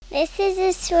This is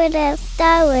a sort of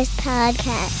Star Wars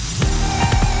podcast.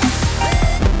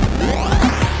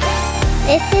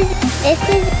 This is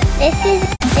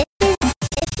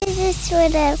a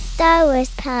sort of Star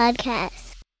Wars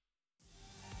podcast.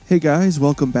 Hey guys,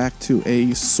 welcome back to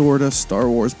a sorta Star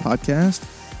Wars podcast.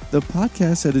 The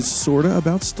podcast that is sorta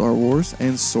about Star Wars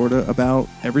and sorta about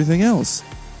everything else,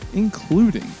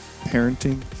 including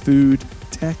parenting, food,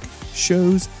 tech,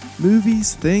 shows,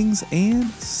 movies, things, and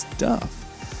stuff.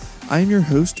 I'm your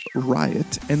host,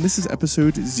 Riot, and this is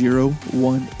episode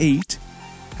 018,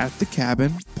 At the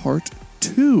Cabin, Part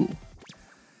 2.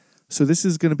 So this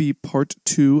is going to be Part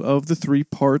 2 of the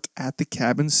 3-part At the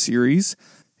Cabin series.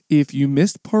 If you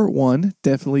missed Part 1,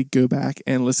 definitely go back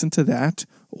and listen to that,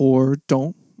 or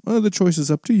don't. The choice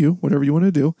is up to you, whatever you want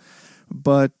to do.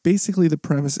 But basically the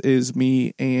premise is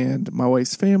me and my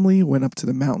wife's family went up to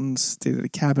the mountains, stayed at a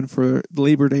cabin for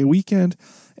Labor Day weekend,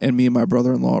 and me and my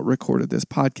brother-in-law recorded this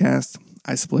podcast.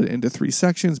 I split it into 3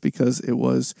 sections because it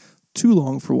was too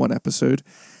long for one episode.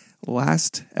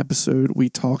 Last episode, we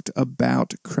talked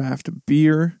about craft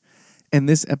beer. And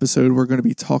this episode, we're going to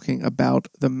be talking about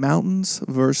the mountains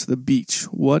versus the beach.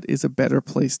 What is a better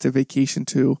place to vacation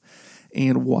to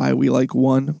and why we like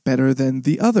one better than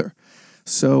the other.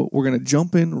 So we're going to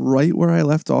jump in right where I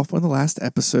left off on the last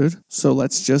episode. So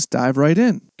let's just dive right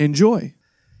in. Enjoy.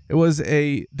 It was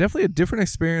definitely a different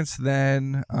experience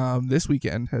than this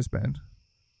weekend has been.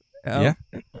 Yeah.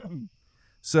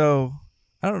 So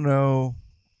I don't know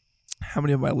how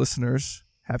many of my listeners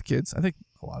have kids. I think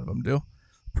a lot of them do.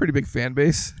 Pretty big fan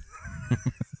base.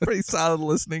 Pretty solid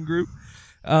listening group.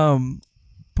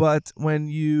 But when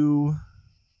even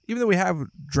though we have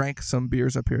drank some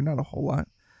beers up here, not a whole lot,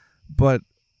 but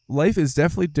life is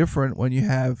definitely different when you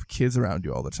have kids around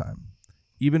you all the time,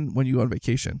 even when you go on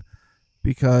vacation.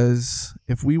 Because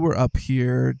if we were up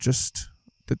here, just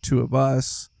the two of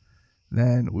us,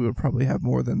 then we would probably have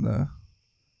more than the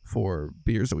 4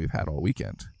 beers that we've had all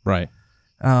weekend. Right.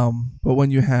 But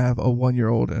when you have a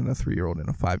 1-year-old and a 3-year-old and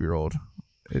a 5-year-old,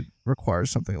 it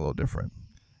requires something a little different.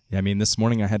 Yeah, I mean, this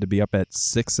morning I had to be up at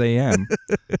 6 a.m.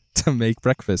 to make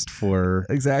breakfast for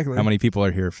exactly how many people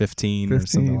are here? 15 or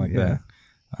something like that.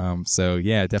 So,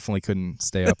 yeah, I definitely couldn't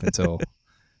stay up until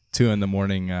 2 in the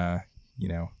morning,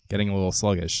 getting a little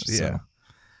sluggish. Yeah. So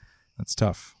that's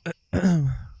tough.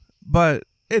 But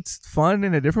it's fun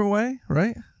in a different way,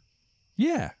 right?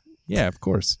 Yeah. Yeah, of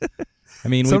course. I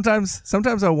mean,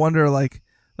 sometimes I wonder, like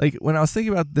when I was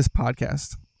thinking about this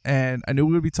podcast, and I knew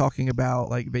we would be talking about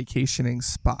like vacationing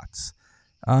spots,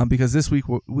 because this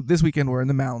weekend we're in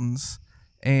the mountains,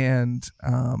 and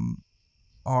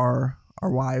our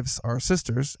wives are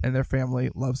sisters, and their family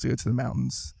loves to go to the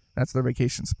mountains. That's their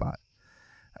vacation spot.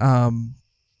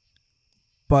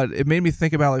 But it made me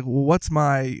think about like, well, what's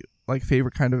my like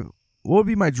favorite kind of, what would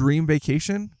be my dream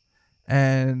vacation?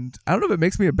 And I don't know if it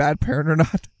makes me a bad parent or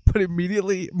not, but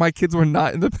immediately my kids were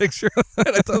not in the picture. And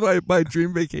I thought my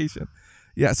dream vacation.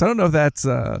 Yeah, so I don't know if that's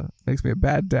makes me a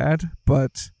bad dad,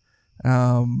 but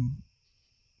I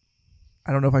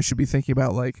don't know if I should be thinking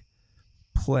about like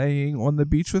playing on the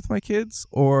beach with my kids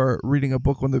or reading a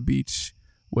book on the beach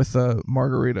with a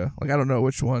margarita. Like I don't know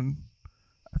which one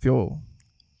I feel.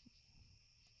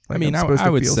 Like I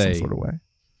would feel say some sort of way.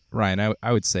 Ryan,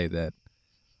 I would say that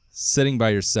sitting by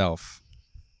yourself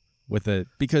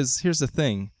because here's the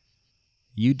thing,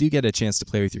 you do get a chance to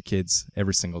play with your kids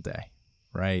every single day,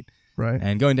 right? Right.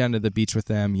 And going down to the beach with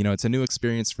them, it's a new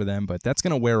experience for them, but that's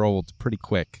going to wear old pretty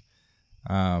quick.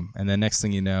 And then next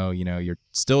thing you know, you're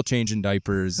still changing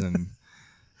diapers and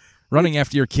running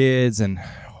after your kids and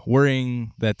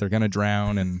worrying that they're going to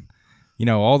drown, and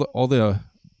all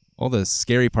the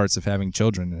scary parts of having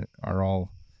children are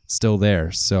all still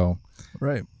there. So,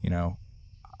 right.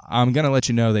 I'm going to let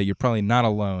you know that you're probably not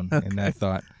alone in that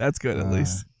thought. That's good, at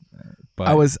least.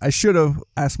 But I should have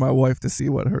asked my wife to see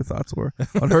what her thoughts were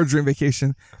on her dream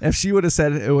vacation. If she would have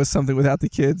said it was something without the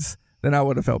kids, then I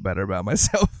would have felt better about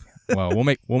myself. Well,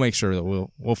 we'll make sure that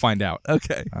we'll find out.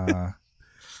 Okay.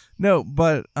 No,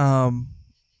 but well,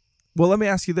 let me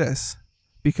ask you this,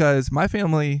 because my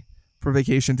family for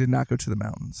vacation did not go to the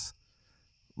mountains.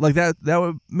 Like that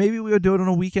would, maybe we would do it on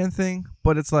a weekend thing,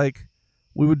 but it's like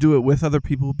we would do it with other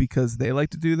people because they like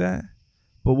to do that.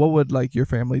 But what would like your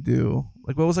family do?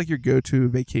 Like what was like your go-to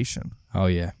vacation? Oh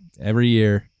yeah. Every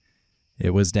year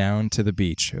it was down to the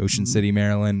beach, Ocean City,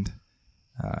 Maryland.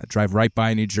 Drive right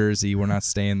by New Jersey. We're not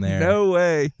staying there. No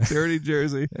way. Dirty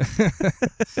Jersey.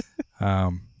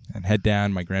 And head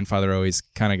down. My grandfather always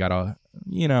kind of got a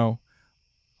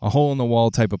hole in the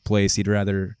wall type of place. He'd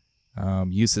rather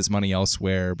use his money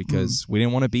elsewhere because we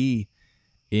didn't want to be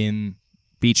in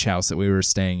beach house that we were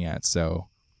staying at. So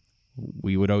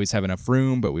we would always have enough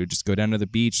room, but we would just go down to the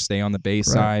beach, stay on the bay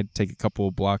side, take a couple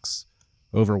of blocks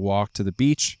over, walk to the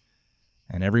beach.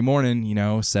 And every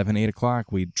morning, 7, 8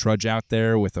 o'clock, we'd trudge out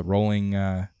there with a rolling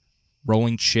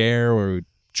chair, or we'd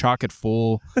chock it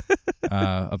full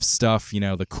of stuff,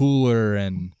 the cooler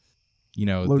and,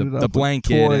 the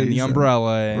blanket and the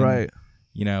umbrella. And,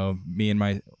 me and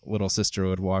my little sister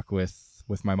would walk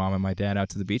with my mom and my dad out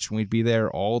to the beach, and we'd be there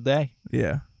all day.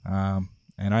 Yeah. And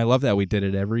I love that we did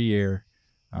it every year,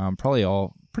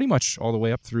 pretty much all the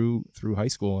way up through high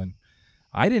school. And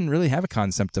I didn't really have a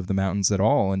concept of the mountains at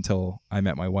all until I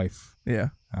met my wife,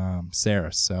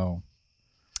 Sarah. So,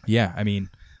 yeah, I mean,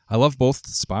 I love both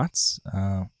spots,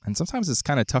 and sometimes it's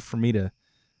kind of tough for me to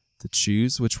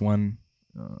choose which one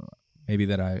maybe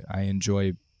that I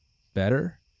enjoy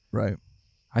better. Right.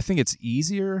 I think it's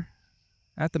easier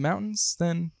at the mountains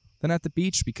than at the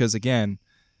beach because, again,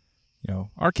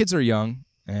 our kids are young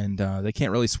and they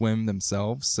can't really swim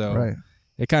themselves, so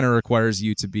it kind of requires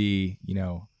you to be,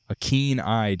 a keen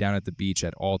eye down at the beach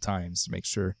at all times to make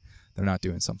sure they're not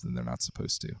doing something they're not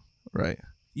supposed to. Right.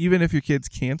 Even if your kids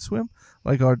can't swim,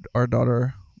 like our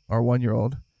daughter, our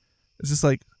 1-year-old, it's just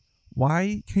like,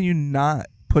 why can you not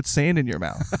put sand in your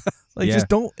mouth? Just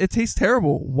don't. It tastes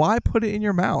terrible. Why put it in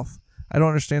your mouth? I don't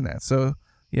understand that. So,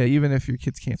 yeah, even if your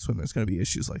kids can't swim, there's going to be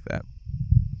issues like that.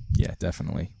 Yeah,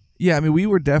 definitely. Yeah, I mean, we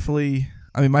were definitely,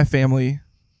 my family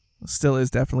still is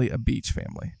definitely a beach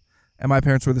family. And my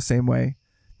parents were the same way.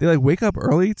 They wake up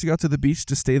early to go to the beach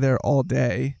to stay there all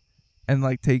day and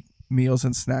take meals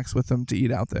and snacks with them to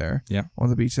eat out there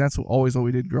on the beach. And that's always what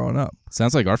we did growing up.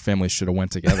 Sounds like our family should have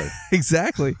went together.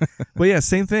 Exactly. But yeah,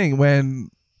 same thing when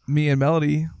me and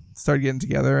Melody started getting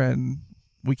together and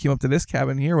we came up to this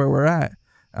cabin here where we're at,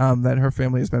 that her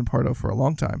family has been part of for a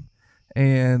long time.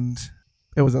 And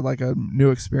it was a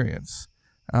new experience.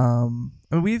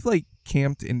 We've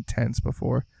camped in tents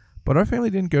before, but our family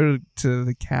didn't go to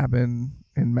the cabin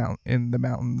in the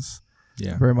mountains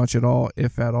very much at all,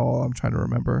 if at all. I'm trying to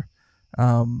remember.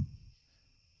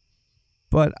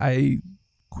 But I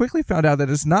quickly found out that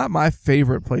it's not my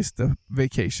favorite place to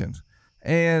vacation.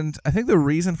 And I think the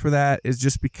reason for that is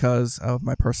just because of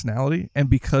my personality and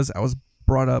because I was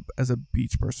brought up as a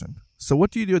beach person. So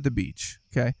what do you do at the beach?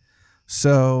 Okay.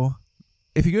 So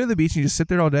if you go to the beach and you just sit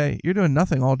there all day, you're doing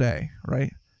nothing all day,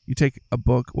 right? You take a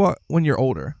book. Well, when you're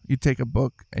older, you take a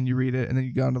book and you read it, and then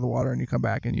you go into the water and you come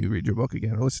back and you read your book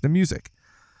again or listen to music.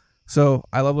 So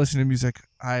I love listening to music.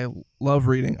 I love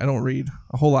reading. I don't read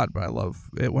a whole lot, but I love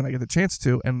it when I get the chance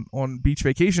to. And on beach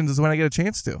vacations is when I get a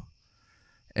chance to.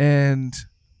 And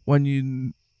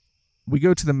when we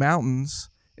go to the mountains,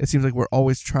 it seems like we're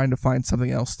always trying to find something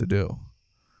else to do.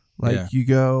 You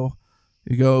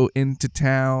go into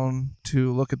town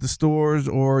to look at the stores,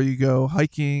 or you go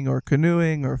hiking or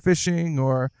canoeing or fishing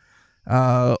or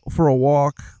for a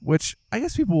walk, which I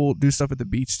guess people will do stuff at the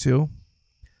beach too.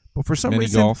 But for some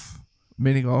reason...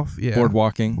 Mini golf, yeah.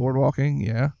 Boardwalking,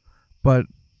 yeah. But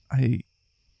I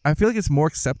feel like it's more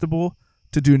acceptable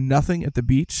to do nothing at the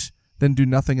beach than do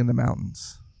nothing in the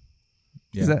mountains.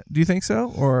 Yeah. Do you think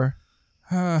so? Or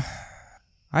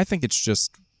I think it's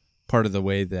just part of the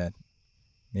way that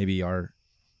maybe our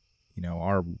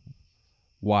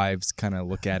wives kind of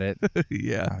look at it.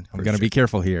 Yeah. I'm going to be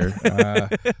careful here.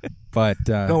 But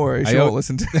don't worry, she won't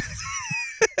listen to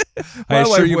I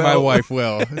assure you my wife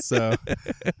will. So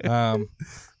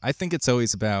I think it's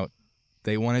always about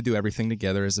they want to do everything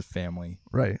together as a family.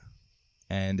 Right.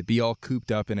 And to be all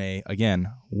cooped up in a,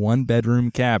 again,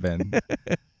 1-bedroom cabin.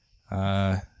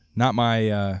 Not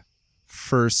my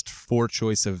first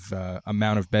choice of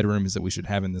amount of bedrooms that we should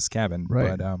have in this cabin.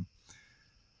 Right. But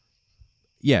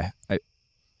yeah,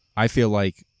 I feel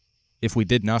like if we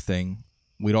did nothing,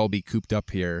 we'd all be cooped up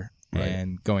here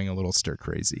and going a little stir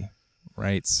crazy.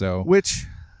 Right. So, which,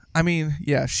 I mean,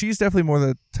 yeah, she's definitely more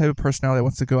the type of personality that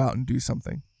wants to go out and do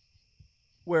something.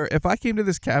 Where if I came to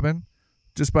this cabin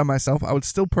just by myself, I would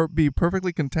still be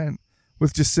perfectly content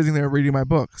with just sitting there reading my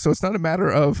book. So it's not a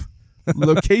matter of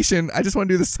location. I just want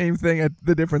to do the same thing at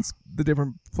the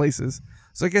different places.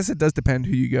 So I guess it does depend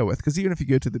who you go with. Because even if you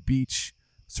go to the beach,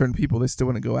 certain people, they still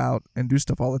want to go out and do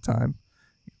stuff all the time.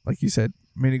 Like you said,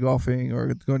 mini golfing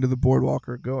or going to the boardwalk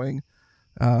or going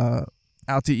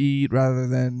out to eat rather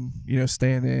than,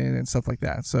 staying in and stuff like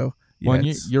that. So, yeah, well,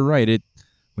 you're right.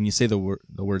 When you say the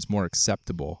words more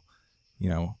acceptable,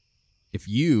 if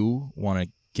you want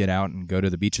to get out and go to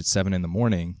the beach at 7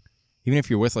 a.m, even if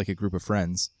you're with a group of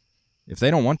friends, if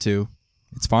they don't want to,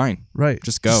 it's fine. Right.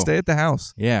 Just go. Just stay at the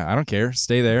house. Yeah, I don't care.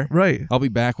 Stay there. Right. I'll be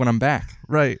back when I'm back.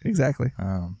 Right. Exactly.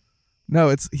 No,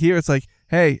 it's here. It's like,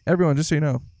 hey, everyone, just so you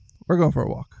know, we're going for a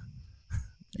walk.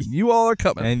 You all are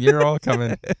coming. and you're all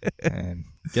coming. And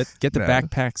get the No.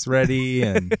 backpacks ready,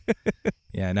 and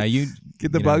yeah. Now you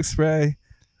Get the you know, bug spray.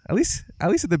 At least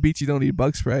at the beach you don't need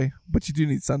bug spray, but you do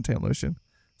need suntan lotion.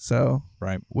 So,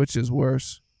 right. which is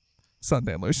worse?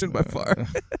 Suntan lotion by far.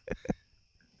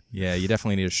 Yeah, you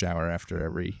definitely need a shower after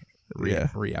every Yeah.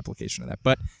 reapplication of that.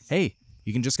 But hey,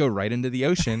 you can just go right into the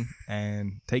ocean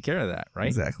and take care of that, right?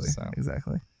 Exactly. So,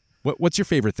 Exactly. what's your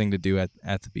favorite thing to do at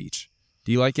the beach?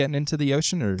 Do you like getting into the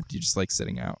ocean, or do you just like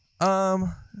sitting out?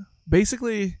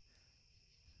 Basically,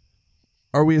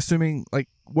 are we assuming like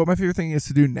what my favorite thing is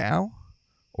to do now,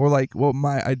 or like what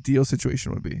my ideal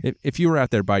situation would be? If you were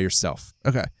out there by yourself,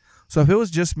 Okay. So if it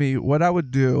was just me, what I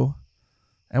would do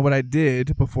and what I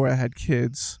did before I had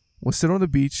kids was sit on the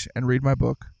beach and read my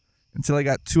book until I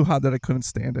got too hot that I couldn't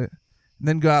stand it. And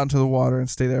then go out into the water and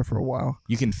stay there for a while.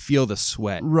 you can feel the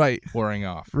sweat Right. pouring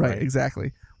off. Right,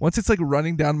 exactly. Once it's like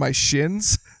running down my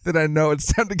shins, then I know it's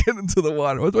time to get into the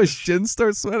water. Once my shins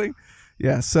start sweating,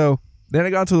 yeah. So then I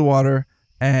got into the water,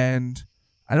 and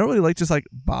I don't really like just like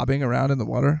bobbing around in the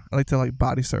water. I like to like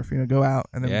body surf, go out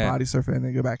and then Yeah. body surf it and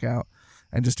then go back out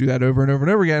and just do that over and over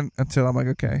and over again until I'm like,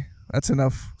 okay, that's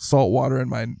enough salt water in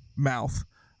my mouth.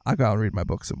 I'll go out and read my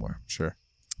book some more. Sure.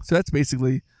 So that's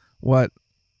basically what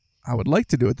I would like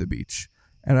to do at the beach.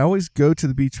 And I always go to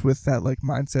the beach with that like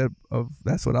mindset of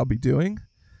that's what I'll be doing.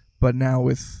 But now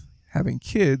with having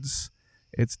kids,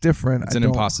 it's different. It's an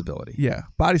impossibility. Yeah.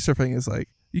 Body surfing is like,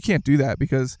 you can't do that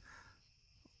because,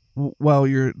 well,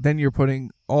 you're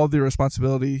putting all the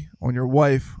responsibility on your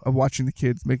wife of watching the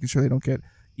kids, making sure they don't get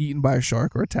eaten by a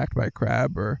shark or attacked by a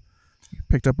crab or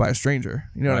picked up by a stranger.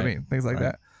 You know what I Right. mean? Things like Right.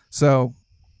 that. So,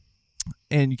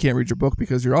 and you can't read your book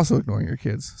because you're also ignoring your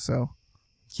kids. So,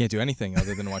 You can't do anything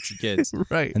other than watch your kids.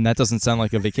 right. And that doesn't sound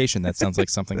like a vacation. That sounds like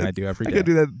something I do every I day. could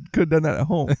do that. Could have done that at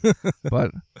home,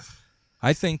 but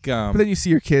I think but then you see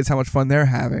your kids how much fun they're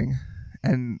having,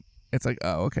 and it's like,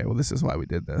 oh, okay, well, this is why we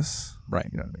did this, right.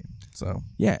 you know what I mean? So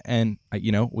Yeah, and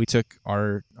we took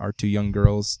our two young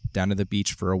girls down to the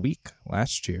beach for a week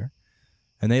last year,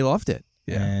 and they loved it.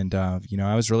 Yeah. And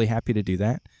I was really happy to do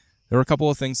that. There were a couple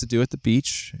of things to do at the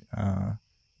beach,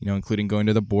 including going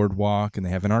to the boardwalk, and they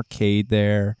have an arcade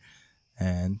there,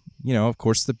 and of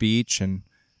course the beach. And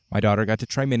my daughter got to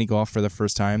try mini golf for the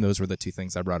first time. Those were the two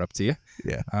things I brought up to you.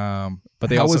 yeah. But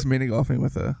they How also was mini golfing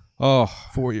with a oh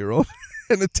 4-year-old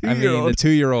and a 2-year-old? the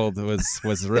 2-year-old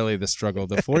was really the struggle.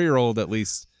 The 4-year-old at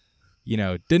least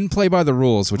didn't play by the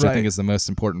rules, which I Right. think is the most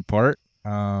important part.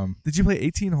 Did you play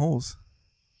 18 holes?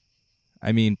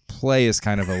 I mean, play is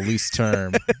kind of a loose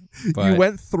term. But You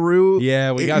went through.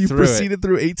 yeah, we got you through proceeded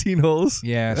through 18 holes.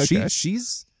 Yeah, Okay.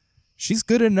 she's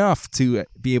good enough to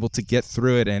be able to get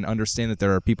through it and understand that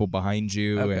there are people behind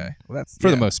you. Okay, And well, that's for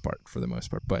yeah. the most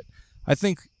part. But I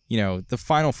think the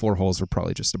final 4 holes were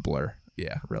probably just a blur,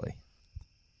 Yeah. really.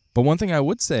 But one thing I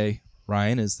would say,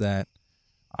 Ryan, is that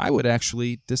I would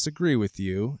actually disagree with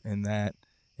you in that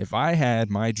if I had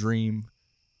my dream,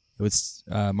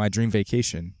 my dream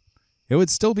vacation, it would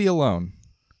still be alone.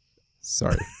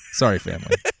 Sorry,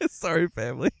 family. Sorry,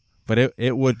 family. But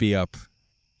it would be up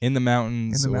in the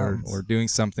mountains, In the mountains. or doing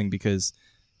something, because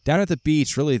down at the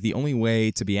beach, really the only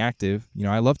way to be active,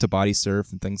 I love to body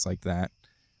surf and things like that.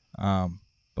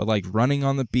 But like running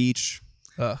on the beach,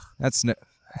 Ugh. that's like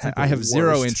I the have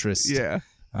zero worst. interest. Yeah.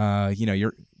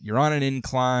 You're on an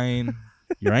incline,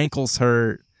 your ankles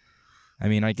hurt. I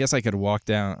mean, I guess I could walk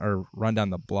down or run down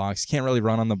the blocks. You can't really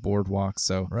run on the boardwalk,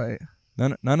 so Right.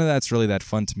 none of that's really that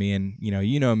fun to me. And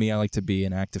you know me, I like to be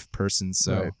an active person,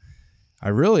 so Right. I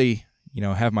really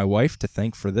have my wife to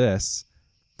thank for this.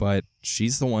 But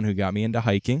she's the one who got me into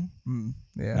hiking,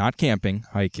 Yeah. not camping.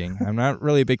 Hiking. I'm not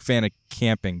really a big fan of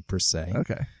camping per se.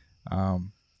 Okay.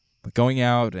 But going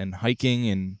out and hiking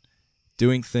and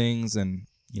doing things, and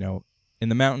in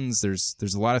the mountains, there's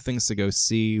a lot of things to go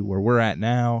see. Where we're at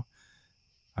now,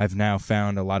 I've now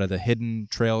found a lot of the hidden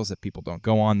trails that people don't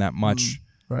go on that much.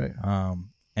 Right.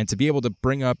 And to be able to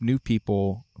bring up new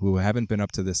people who haven't been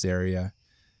up to this area,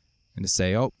 and to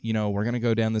say, oh, we're going to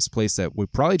go down this place that we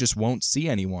probably just won't see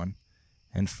anyone,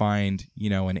 and find,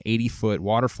 an 80-foot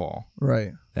waterfall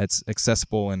Right. that's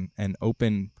accessible and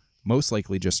open, most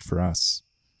likely just for us.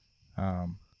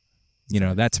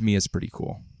 That to me is pretty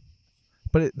cool.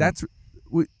 But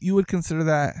you would consider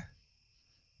that,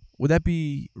 would that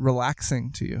be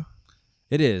relaxing to you?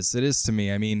 It is to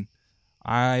me. I mean,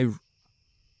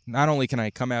 not only can I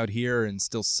come out here and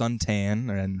still suntan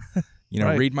and,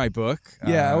 Right. read my book.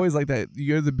 Yeah, I always like that.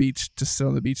 You go to the beach, just sit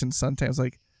on the beach and suntan. It's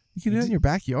like, you can do it in your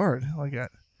backyard. Like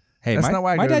that. Hey, That's not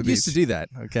why I my go to dad the used to beach. do that.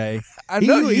 Okay, I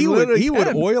know, he you would literally he would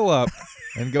can. oil up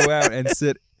and go out and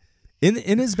sit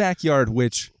in his backyard,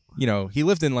 which, you know, he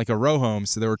lived in like a row home,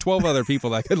 so there were 12 other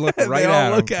people that could look And right they all at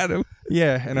him. look at him.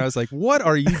 Yeah, and I was like, "What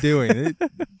are you doing?"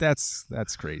 That's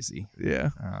crazy.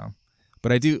 Yeah.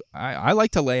 But I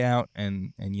like to lay out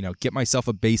and you know, get myself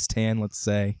a base tan, let's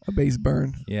say. A base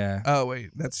burn. Yeah. Oh wait,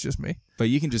 that's just me. But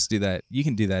you can just do that. You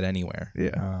can do that anywhere.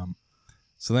 Yeah.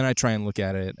 So then I try and look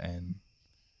at it and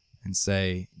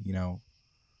say, you know,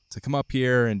 to come up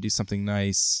here and do something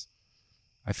nice,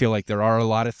 I feel like there are a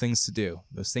lot of things to do.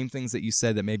 Those same things that you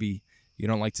said that maybe you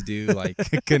don't like to do, like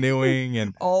canoeing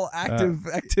and All active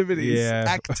activities. yeah.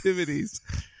 Activities.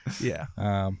 Yeah.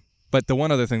 But the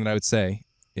one other thing that I would say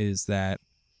is that,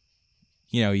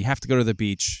 you know, you have to go to the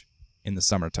beach in the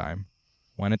summertime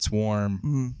when it's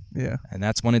warm, Yeah. and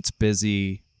that's when it's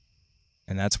busy,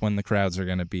 and that's when the crowds are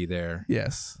going to be there,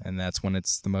 Yes. and that's when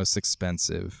it's the most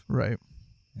expensive. Right.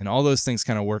 And all those things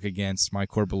kind of work against my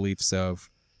core beliefs of,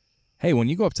 hey, when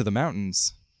you go up to the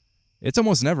mountains, it's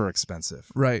almost never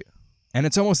expensive, Right. and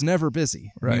it's almost never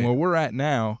busy. I Right. mean, where we're at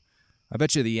now, I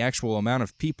bet you the actual amount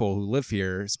of people who live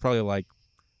here is probably like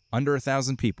under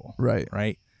 1,000 people. Right.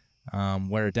 Right?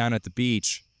 Where down at the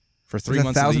beach for 3 There's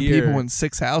months of the 1,000 year, people in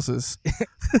 6 houses.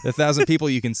 1,000 people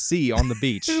you can see on the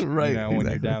beach, Right, you know, when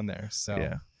you're exactly. down there. So,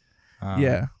 Yeah. um,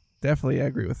 Yeah. Definitely, I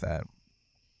agree with that.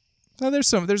 So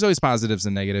there's always positives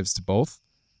and negatives to both.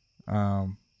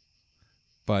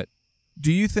 But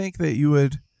Do you think that you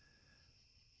would,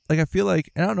 like, I feel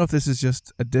like, and I don't know if this is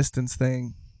just a distance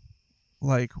thing,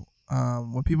 like,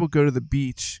 when people go to the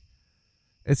beach,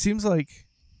 it seems like,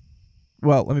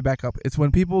 well, let me back up. It's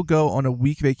when people go on a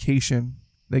week vacation,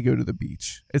 they go to the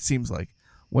beach. It seems like.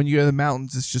 When you go to the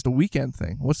mountains, it's just a weekend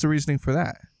thing. What's the reasoning for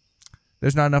that?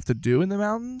 There's not enough to do in the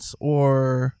mountains,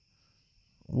 or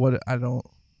what? I don't.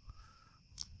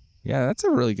 yeah, that's a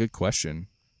really good question.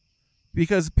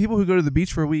 Because people who go to the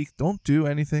beach for a week don't do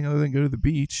anything other than go to the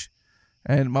beach.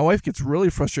 And my wife gets really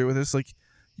frustrated with this. Like,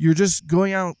 you're just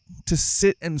going out to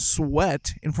sit and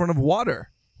sweat in front of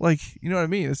water. Like, you know what I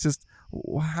mean? It's just,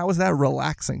 how is that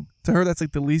relaxing? To her, that's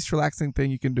like the least relaxing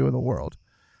thing you can do in the world.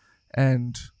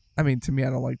 And, I mean, to me, I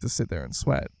don't like to sit there and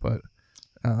sweat. But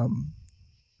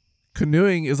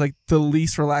canoeing is like the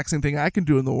least relaxing thing I can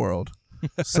do in the world.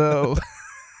 So...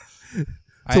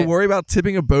 To worry about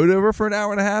tipping a boat over for an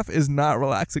hour and a half is not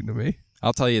relaxing to me.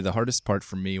 I'll tell you the hardest part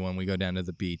for me when we go down to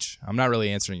the beach. I'm not really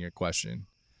answering your question.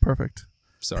 Perfect.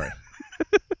 Sorry.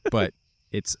 But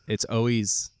it's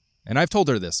always, and I've told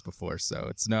her this before, so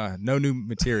it's no new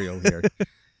material here.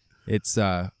 It's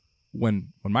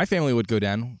when my family would go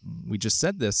down, we just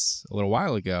said this a little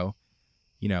while ago,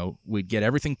 you know, we'd get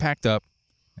everything packed up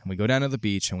and we'd go down to the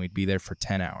beach and we'd be there for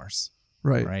 10 hours.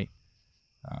 Right. Right?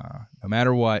 No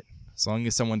matter what, as long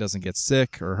as someone doesn't get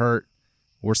sick or hurt,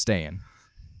 we're staying.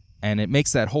 And it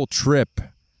makes that whole trip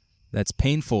that's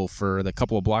painful for the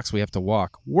couple of blocks we have to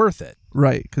walk worth it.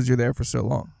 Right, because you're there for so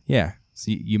long. Yeah. So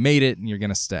you made it and you're going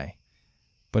to stay.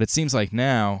 But it seems like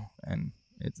now, and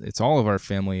it's all of our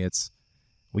family,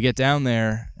 we get down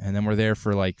there and then we're there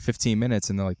for like 15 minutes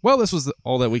and they're like, well, this was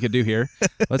all that we could do here.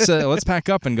 Let's pack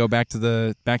up and go back to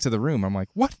the room. I'm like,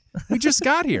 what? We just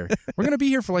got here. We're going to be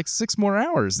here for like 6 more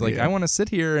hours. Like, Yeah. I want to sit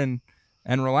here and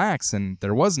relax. And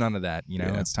there was none of that. You know,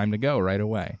 Yeah. It's time to go right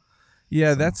away.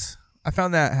 Yeah, I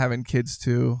found that having kids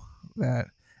too, and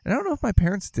I don't know if my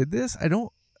parents did this.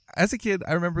 As a kid,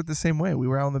 I remember it the same way. We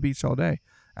were out on the beach all day.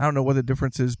 I don't know what the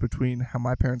difference is between how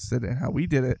my parents did it and how we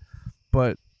did it,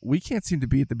 but we can't seem to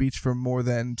be at the beach for more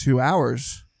than 2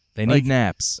 hours. They need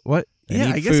naps. What? They Yeah,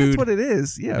 need I guess food. that's what it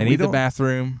is. Yeah, They we need the don't-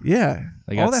 bathroom. Yeah,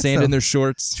 They all got that sand stuff. in their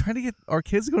shorts. Trying to get our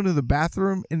kids going to the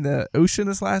bathroom in the ocean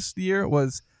this last year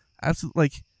was absolutely,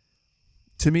 like,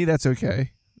 to me, that's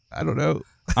okay. I don't know.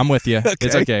 I'm with you.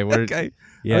 It's okay. We're okay.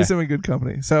 yeah. I was in good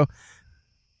company. So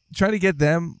trying to get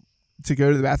them to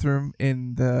go to the bathroom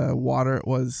in the water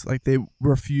was like they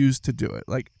refused to do it.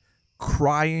 Like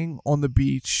crying on the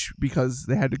beach because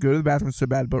they had to go to the bathroom so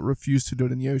bad, but refused to do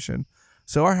it in the ocean.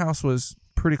 So our house was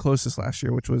pretty close this last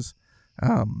year, which was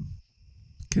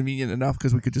convenient enough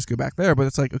because we could just go back there. But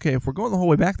it's like, okay, if we're going the whole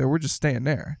way back there, we're just staying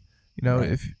there. You know,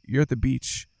 Right. if you're at the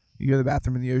beach, you go to the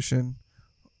bathroom in the ocean.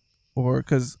 Or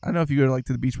because I know if you go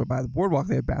to the beach but by the boardwalk,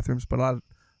 they have bathrooms, but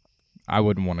I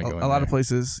wouldn't want to go in a lot there. of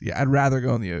places, yeah, I'd rather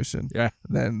go in the ocean Yeah.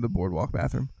 than the boardwalk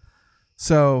bathroom.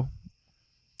 So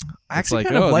I It's actually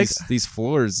like, kind of like these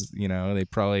floors, you know, they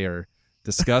probably are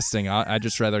disgusting. I'd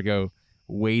just rather go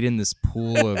wade in this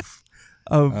pool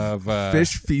of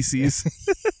fish feces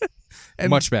and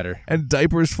much better. and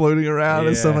diapers floating around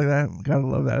and stuff Yeah. like that. Gotta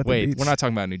love that. At the Wait, beach. we're not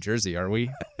talking about New Jersey, are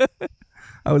we?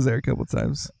 I was there a couple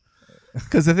times.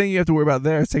 Because the thing you have to worry about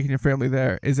there is taking your family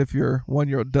there is if your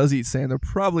 1-year-old does eat sand, they're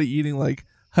probably eating like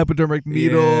hypodermic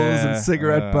needles Yeah. and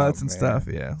cigarette butts and man. stuff.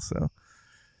 Yeah. So,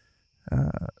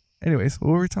 anyways, what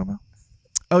were we talking about?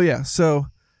 Oh yeah. So,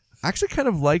 I actually kind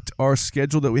of liked our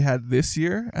schedule that we had this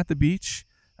year at the beach.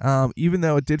 Even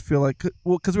though it did feel like,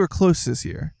 well, because we were close this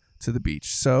year to the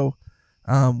beach. So,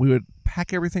 we would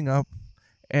pack everything up,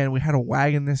 and we had a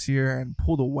wagon this year and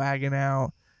pull the wagon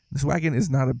out. This wagon is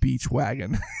not a beach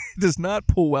wagon. It does not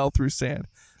pull well through sand.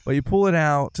 But you pull it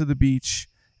out to the beach,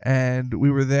 and we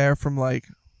were there from like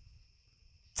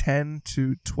 10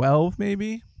 to 12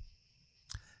 maybe.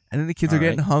 And then the kids are All right.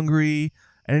 getting hungry,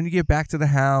 and then you get back to the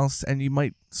house, and you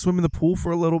might swim in the pool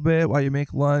for a little bit while you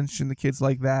make lunch, and the kids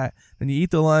like that. Then you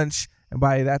eat the lunch, and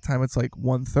by that time it's like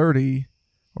 1:30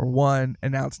 or 1,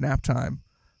 and now it's nap time.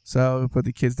 So we put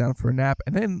the kids down for a nap,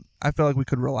 and then I felt like we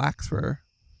could relax for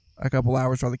a couple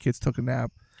hours while the kids took a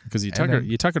nap. Because you And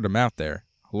then- tuckered them out there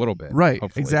a little bit. Right,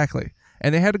 hopefully. exactly.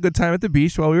 And they had a good time at the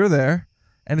beach while we were there.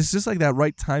 And it's just like that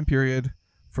right time period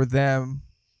for them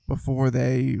before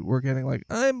they were getting like,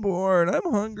 I'm bored, I'm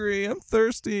hungry, I'm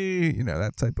thirsty,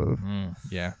 that type of.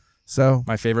 Yeah. So,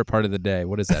 My favorite part of the day.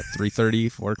 What is that?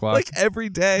 3:30, 4 o'clock? like every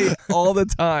day, all the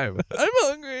time. I'm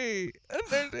hungry, I'm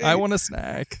thirsty. I want a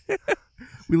snack.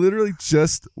 We literally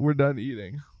just were done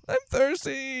eating. I'm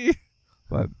thirsty.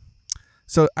 But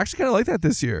so actually kind of like that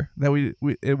this year that we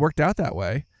it worked out that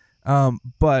way.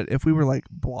 But if we were like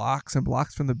blocks and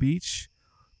blocks from the beach,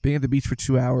 being at the beach for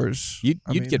 2 hours, You'd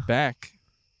I mean- get back,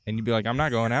 and you'd be like, I'm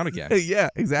not going out again. yeah,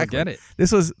 exactly. Forget it.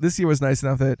 This year was nice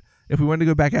enough that if we wanted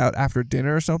to go back out after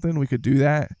dinner or something, we could do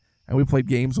that, and we played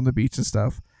games on the beach and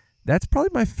stuff. That's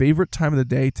probably my favorite time of the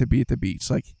day to be at the beach,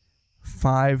 like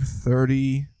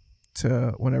 5:30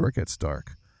 to whenever it gets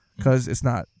dark, because it's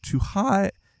not too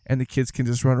hot and the kids can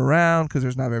just run around because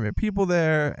there's not very many people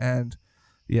there. And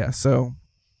yeah, so,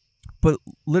 but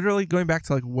literally going back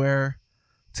to like where,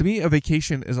 to me, a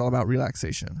vacation is all about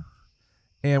relaxation.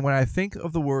 And when I think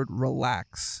of the word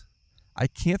relax, I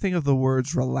can't think of the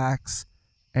words relax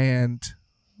and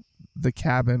the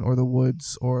cabin or the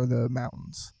woods or the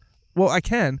mountains. Well, I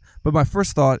can, but my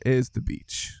first thought is the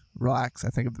beach. Relax, I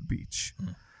think of the beach.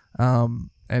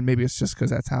 And maybe it's just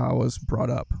because that's how I was brought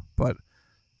up. But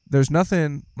there's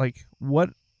nothing like what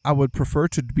I would prefer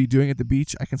to be doing at the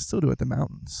beach, I can still do at the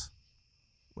mountains.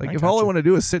 Like I if all I gotcha. want to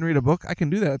do is sit and read a book, I can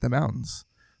do that at the mountains.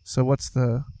 So what's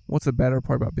the better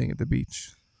part about being at the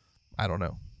beach? I don't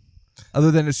know.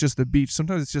 Other than it's just the beach.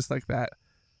 Sometimes it's just like that.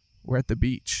 We're at the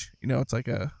beach. It's like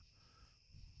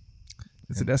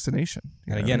it's a destination.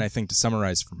 And again, I think to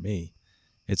summarize for me,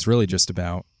 it's really just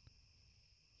about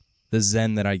the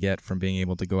zen that I get from being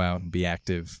able to go out and be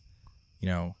active.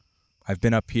 I've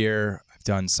been up here. I've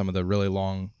done some of the really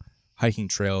long hiking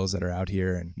trails that are out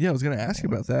here. And I was going to ask you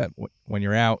about that. when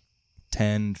you're out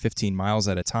 10, 15 miles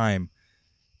at a time,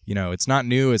 it's not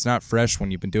new. It's not fresh when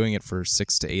you've been doing it for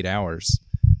 6 to 8 hours.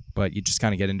 But you just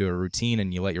kind of get into a routine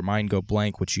and you let your mind go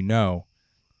blank, which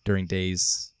during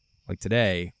days like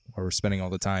today where we're spending all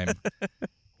the time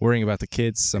worrying about the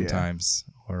kids sometimes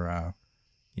or,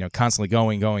 constantly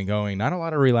going. Not a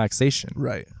lot of relaxation.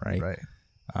 Right. Right.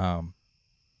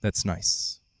 That's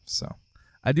nice. So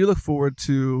I do look forward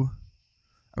to,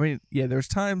 there's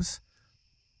times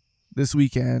this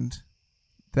weekend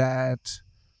that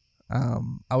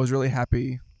I was really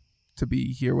happy to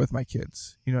be here with my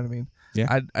kids. You know what I mean?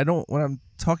 Yeah. I don't, when I'm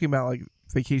talking about like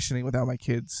vacationing without my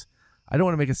kids, I don't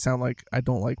want to make it sound like I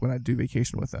don't like when I do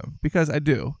vacation with them, because I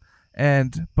do.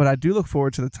 But I do look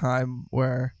forward to the time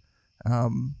where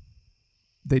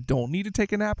they don't need to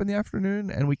take a nap in the afternoon,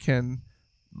 and we can,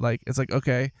 like, it's like,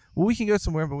 okay, well, we can go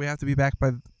somewhere, but we have to be back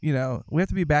we have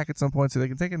to be back at some point so they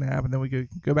can take a nap, and then we could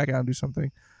go back out and do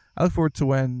something. I look forward to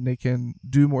when they can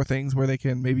do more things, where they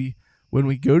can maybe, when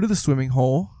we go to the swimming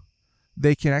hole,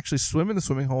 they can actually swim in the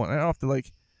swimming hole, and I don't have to,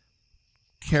 like,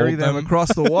 carry Hold them them.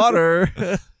 across the water.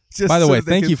 Just by the so way, that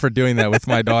they thank can- you for doing that with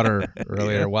my daughter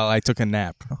earlier while I took a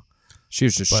nap. She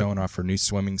was just But- showing off her new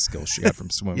swimming skills she got from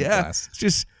swimming Yeah, class. it's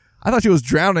just, I thought she was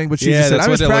drowning, but she Yeah, just said, that's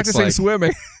I was what it looks practicing like.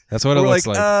 swimming. That's what it We're looks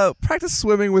like, like. practice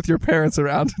swimming with your parents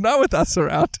around, not with us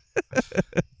around.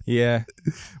 Yeah.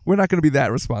 We're not going to be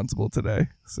that responsible today.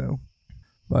 So,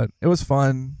 but it was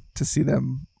fun to see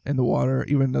them in the water,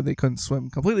 even though they couldn't swim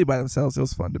completely by themselves. It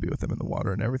was fun to be with them in the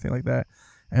water and everything like that.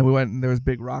 And we went, and there was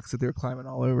big rocks that they were climbing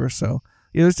all over. So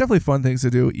yeah, there's definitely fun things to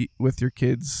do with your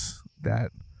kids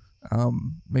that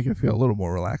make it feel a little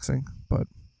more relaxing. But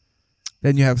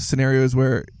then you have scenarios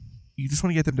where you just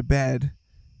want to get them to bed,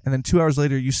 and then 2 hours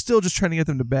later you're still just trying to get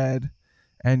them to bed,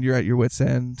 and you're at your wit's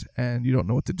end, and you don't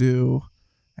know what to do,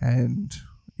 and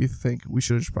you think we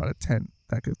should have just brought a tent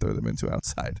that could throw them into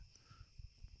outside.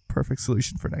 Perfect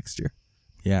solution for next year.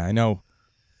 Yeah, I know.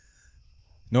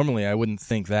 normally I wouldn't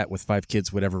think that with 5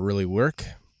 kids would ever really work,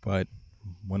 but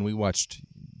when we watched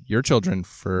your children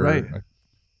for Right.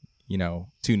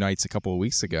 2 nights a couple of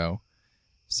weeks ago,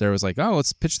 Sarah was like, "Oh,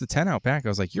 let's pitch the tent out back." I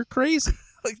was like, "You're crazy.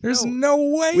 Like, There's no,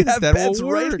 no way we have that beds will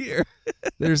work. right here.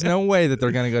 There's no way that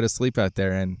they're gonna go to sleep out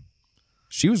there." And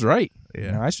she was right.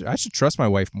 Yeah. I should trust my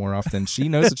wife more often. She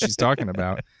knows what she's talking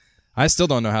about. I still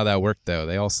don't know how that worked though.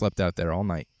 They all slept out there all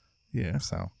night. Yeah.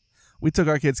 So We took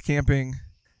our kids camping,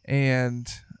 and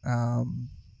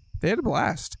they had a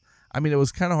blast. I mean, it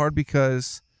was kind of hard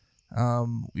because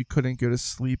we couldn't go to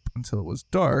sleep until it was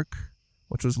dark,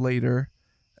 which was later.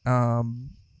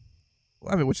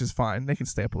 Which is fine. They can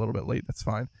stay up a little bit late. That's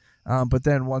fine. But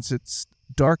then once it's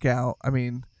dark out, I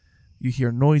mean, you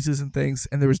hear noises and things,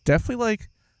 and there was definitely like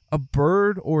a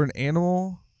bird or an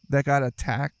animal that got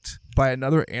attacked by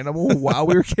another animal while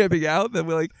we were camping out that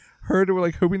we like heard, and we're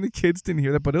like hoping the kids didn't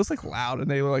hear that, but it was like loud, and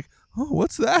they were like, "Oh,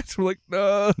 what's that?" We're like,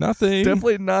 "No, nothing.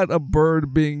 definitely not a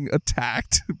bird being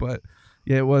attacked." But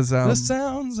yeah, it was The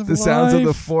sounds of the sounds of the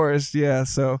life. forest. Yeah,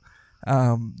 so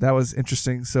that was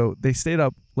interesting. So they stayed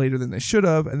up later than they should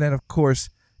have, and then of course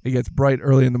it gets bright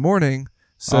early in the morning.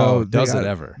 So Oh, does it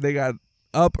ever? They got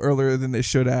up earlier than they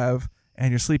should have,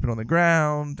 and you're sleeping on the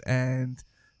ground, and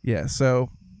yeah. So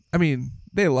I mean,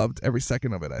 they loved every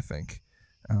second of it, I think,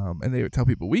 and they would tell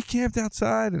people we camped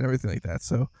outside and everything like that.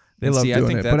 So they And loved see, doing I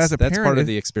think it. that's, But as a that's parent, part of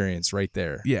the experience right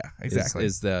there. yeah, exactly.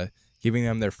 Is the giving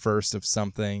them their first of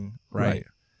something, right?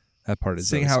 That part is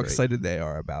Seeing always how great. excited they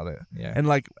are about it. Yeah. And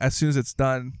like as soon as it's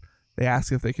done, they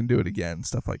ask if they can do it again,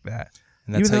 stuff like that.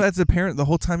 And that's Even though how- as a parent, the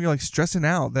whole time you're like stressing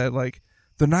out that like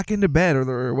they're not getting to bed, or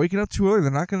they're waking up too early,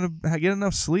 they're not going to get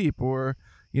enough sleep, or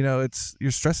you're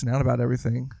stressing out about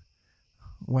everything.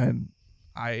 When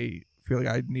I feel like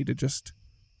I need to just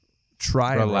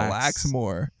try and relax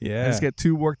more. Yeah. I just get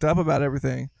too worked up about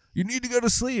everything. You need to go to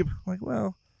sleep. I'm like,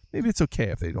 well, maybe it's okay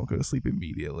if they don't go to sleep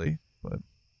immediately, but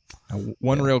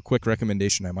One real quick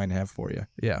recommendation I might have for you.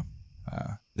 yeah.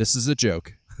 This is a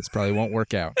joke. This probably won't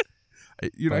work out.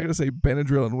 You're not But- going to say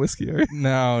Benadryl and whiskey, are you?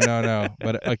 No.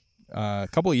 But a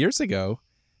couple of years ago,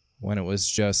 when it was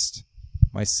just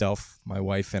myself, my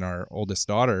wife, and our oldest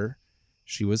daughter,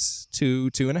 she was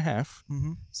 2.5.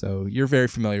 Mm-hmm. So you're very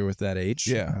familiar with that age.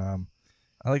 Yeah.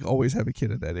 I like always have a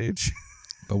kid at that age.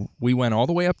 But we went all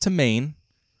the way up to Maine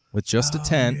with just a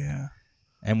tent, Yeah.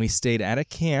 and we stayed at a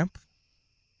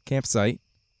campsite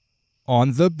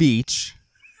on the beach.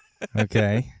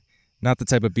 Okay. Not the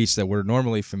type of beach that we're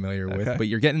normally familiar with, Okay. but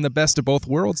you're getting the best of both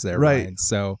worlds there, Right. Ryan.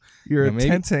 So You're Yeah, maybe-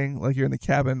 tenting like you're in the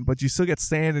cabin, but you still get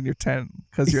sand in your tent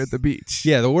because you're at the beach.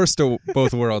 yeah, the worst of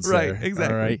both worlds Right, there.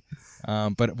 exactly. All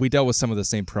right. But we dealt with some of the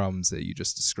same problems that you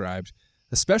just described,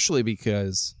 especially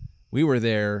because we were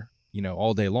there,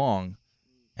 all day long,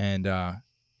 and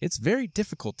it's very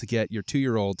difficult to get your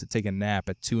 2-year-old to take a nap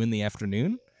at 2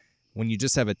 p.m. when you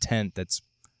just have a tent that's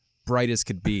bright as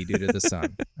could be due to the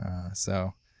sun.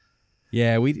 So,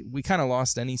 yeah, we kind of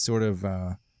lost any sort of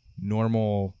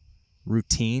normal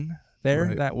routine there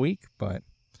Right. that week, but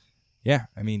yeah,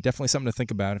 I mean, definitely something to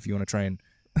think about if you want to try and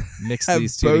mix Have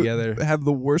these two both- together. Have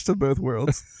the worst of both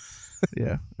worlds.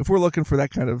 Yeah. If we're looking for that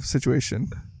kind of situation,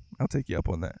 I'll take you up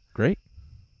on that. Great.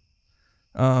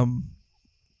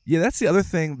 Yeah, that's the other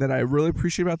thing that I really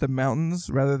appreciate about the mountains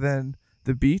rather than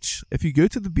the beach. If you go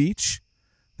to the beach,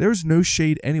 there's no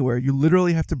shade anywhere. You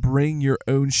literally have to bring your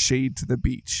own shade to the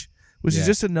beach, which Yeah. is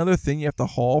just another thing you have to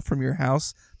haul from your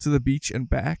house to the beach and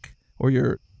back,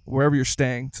 or wherever you're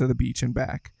staying to the beach and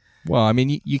back. Well, I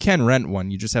mean, you can rent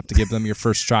one. You just have to give them your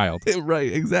first child.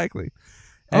 Right, exactly.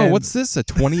 Oh, And what's this? A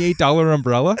 $28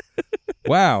 umbrella?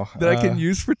 Wow. that I can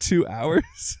use for 2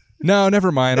 hours? No,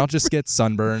 never mind. I'll just get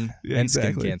sunburn Yeah, and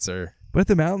exactly. skin cancer. But at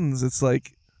the mountains, it's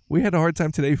like we had a hard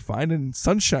time today finding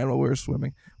sunshine while we were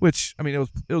swimming. Which I mean,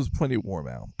 it was plenty warm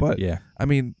out, but Yeah. I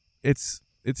mean, it's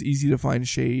easy to find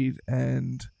shade,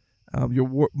 and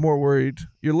you're more worried.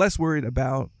 You're less worried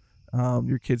about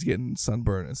your kids getting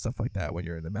sunburn and stuff like that when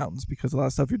you're in the mountains, because a lot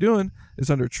of stuff you're doing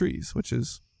is under trees, which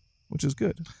is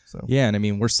good. So Yeah, and I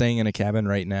mean, we're staying in a cabin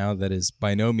right now that is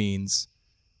by no means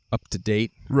up to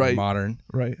date, or Right. modern.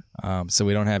 right, So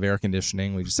we don't have air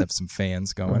conditioning. We just have some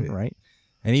fans going, Right. right?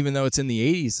 And even though it's in the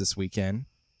 80s this weekend,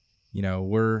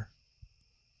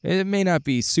 it may not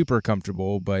be super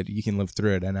comfortable, but you can live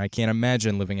through it. And I can't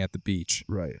imagine living at the beach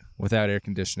right, without air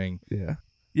conditioning.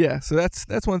 yeah. So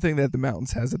that's one thing that the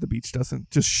mountains has that the beach doesn't.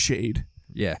 Just shade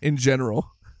Yeah. in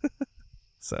general.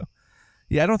 So,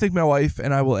 yeah, I don't think my wife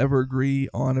and I will ever agree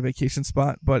on a vacation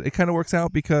spot, but it kind of works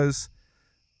out because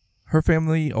her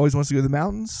family always wants to go to the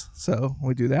mountains, so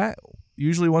we do that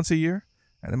usually once a year,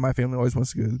 and then my family always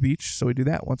wants to go to the beach, so we do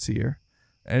that once a year.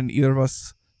 And either of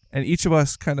us and each of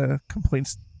us kind of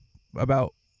complains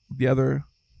about the other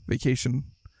vacation,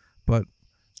 but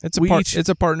It's we a each- it's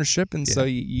a partnership, and Yeah. so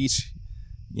you each,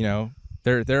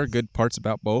 there are good parts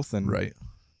about both, and right.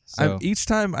 So Each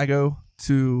time I go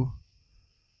to,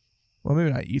 well,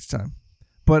 maybe not each time,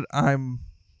 but I'm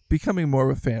becoming more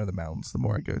of a fan of the mountains the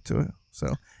more I go to it.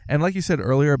 So, and like you said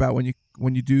earlier about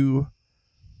when you do,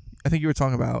 I think you were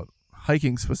talking about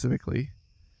hiking specifically,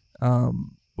 but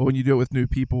when you do it with new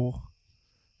people,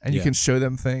 and you Yeah. can show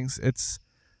them things,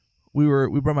 we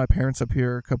brought my parents up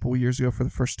here a couple of years ago for the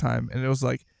first time, and it was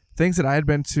like things that I had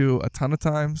been to a ton of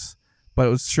times, but it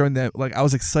was showing them, like, I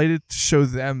was excited to show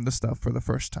them the stuff for the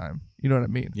first time. You know what I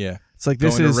mean? yeah, It's like going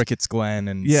this to is Ricketts Glen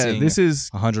and seeing this is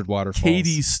 100 waterfalls.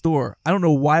 Katie's store. I don't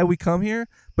know why we come here,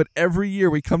 but every year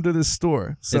we come to this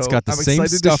store. So It's got the I'm same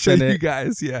excited stuff to show in you it.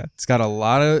 guys. Yeah, It's got a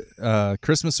lot of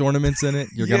Christmas ornaments in it.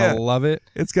 You're Yeah. gonna love it.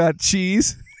 it's got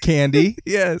cheese. Candy.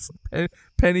 Yes,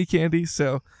 penny candy.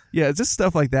 So yeah, it's just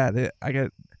stuff like that. I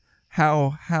get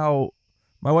how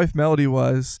my wife Melody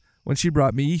was when she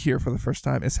brought me here for the first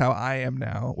time. Is how I am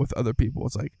now with other people.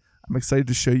 It's like I'm excited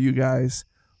to show you guys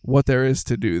what there is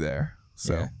to do there.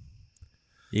 So Yeah.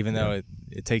 Even though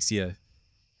it takes you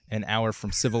an hour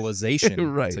from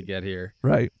civilization Right. to get here.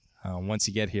 right, Once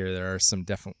you get here, there are some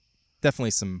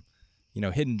definitely some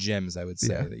hidden gems, I would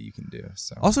say, Yeah. that you can do.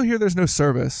 So also here there's no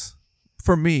service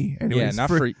for me. Anyways, yeah, not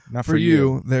for for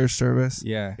you. There's service.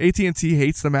 Yeah, AT&T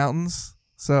hates the mountains,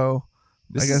 so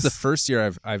this I guess is the first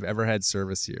year I've ever had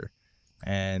service here,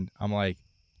 and I'm like,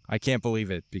 I can't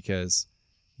believe it, because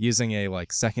using a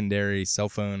like secondary cell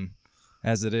phone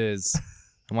as it is,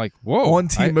 I'm like, whoa, on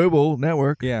T-Mobile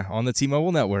network, yeah, on the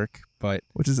T-Mobile network, but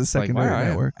which is a like, secondary wow,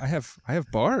 network. I have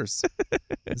bars.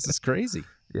 This is crazy.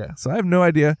 Yeah, so I have no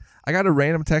idea. I got a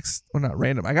random text, well, not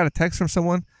random. I got a text from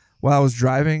someone while I was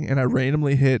driving, and I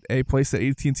randomly hit a place that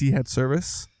AT&T had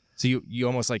service. So you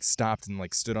almost like stopped and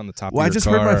like stood on the top Well, of I your just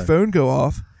car. heard my phone go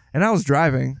off, and I was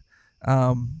driving.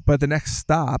 But the next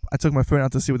stop, I took my phone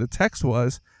out to see what the text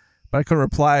was, but I couldn't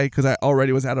reply because I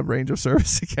already was out of range of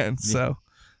service again. So,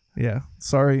 yeah,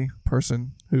 sorry,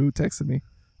 person who texted me.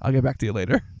 I'll get back to you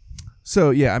later.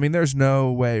 So, yeah, I mean, there's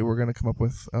no way we're going to come up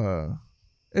with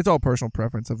it's all personal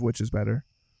preference of which is better,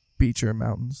 beach or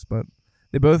mountains, but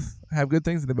they both have good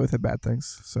things and they both have bad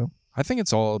things. So, I think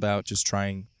it's all about just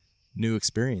trying new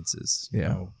experiences. You Yeah.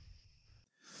 know?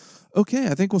 Okay,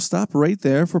 I think we'll stop right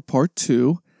there for part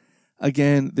 2.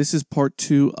 Again, this is part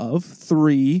 2 of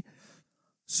 3.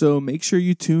 So make sure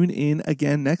you tune in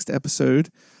again next episode,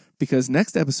 because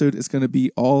next episode is going to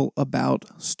be all about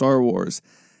Star Wars.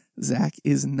 Zach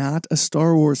is not a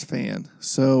Star Wars fan,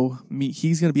 so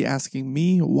he's going to be asking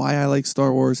me why I like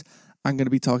Star Wars. I'm going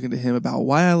to be talking to him about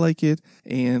why I like it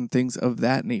and things of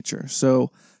that nature. So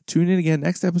tune in again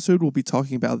next episode. We'll be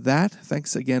talking about that.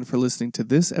 Thanks again for listening to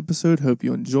this episode. Hope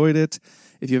you enjoyed it.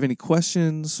 If you have any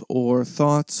questions or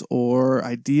thoughts or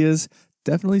ideas,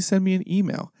 definitely send me an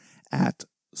email at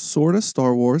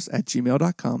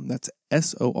sortastarwars@gmail.com. That's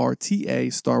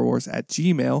SORTA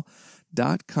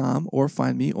StarWars@gmail.com, or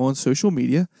find me on social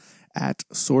media at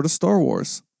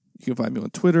sortastarwars. You can find me on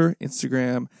Twitter,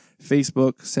 Instagram,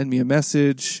 Facebook. Send me a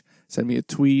message, send me a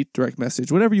tweet, direct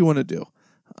message, whatever you want to do.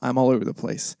 I'm all over the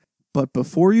place. But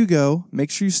before you go, make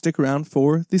sure you stick around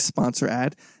for the sponsor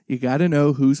ad. You got to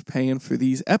know who's paying for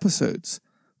these episodes.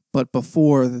 But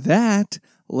before that,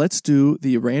 let's do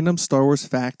the random Star Wars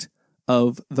fact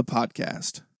of the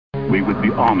podcast. We would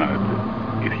be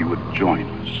honored if you would join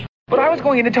us. But I was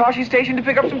going into Toshi Station to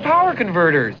pick up some power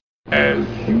converters. As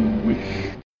you wish.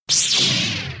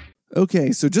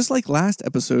 Okay, so just like last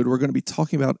episode, we're going to be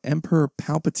talking about Emperor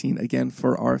Palpatine again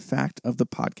for our fact of the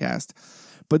podcast.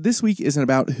 But this week isn't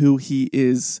about who he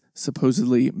is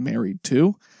supposedly married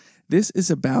to. This is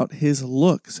about his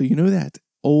look. So you know that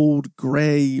old,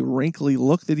 gray, wrinkly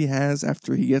look that he has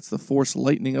after he gets the Force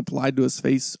lightning applied to his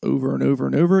face over and over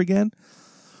and over again?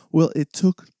 Well, it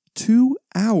took 2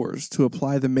 hours to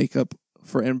apply the makeup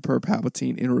for Emperor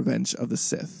Palpatine in Revenge of the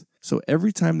Sith. So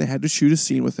every time they had to shoot a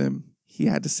scene with him, he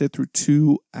had to sit through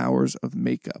 2 hours of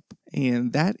makeup.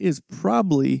 And that is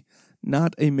probably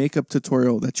not a makeup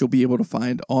tutorial that you'll be able to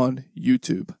find on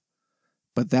YouTube.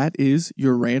 But that is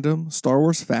your random Star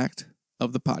Wars fact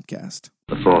of the podcast.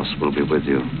 The Force will be with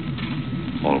you,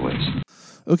 always.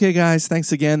 Okay, guys,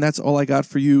 thanks again. That's all I got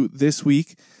for you this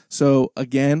week. So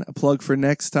again, a plug for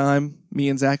next time. Me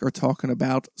and Zach are talking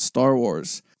about Star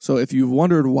Wars. So if you've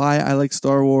wondered why I like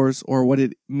Star Wars or what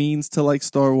it means to like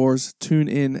Star Wars, tune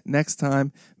in next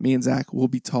time. Me and Zach will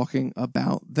be talking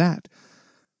about that.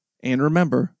 And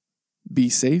remember, be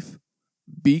safe,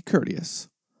 be courteous.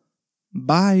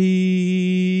 Bye.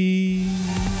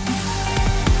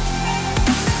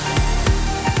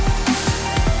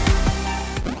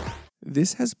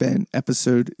 This has been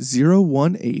episode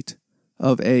 018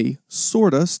 of a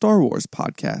Sorta Star Wars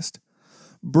podcast,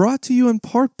 brought to you in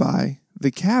part by The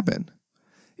Cabin.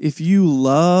 If you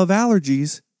love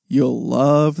allergies, you'll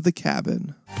love The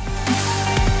Cabin.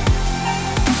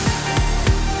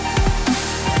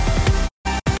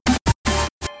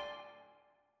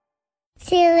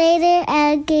 See you later,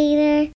 alligator.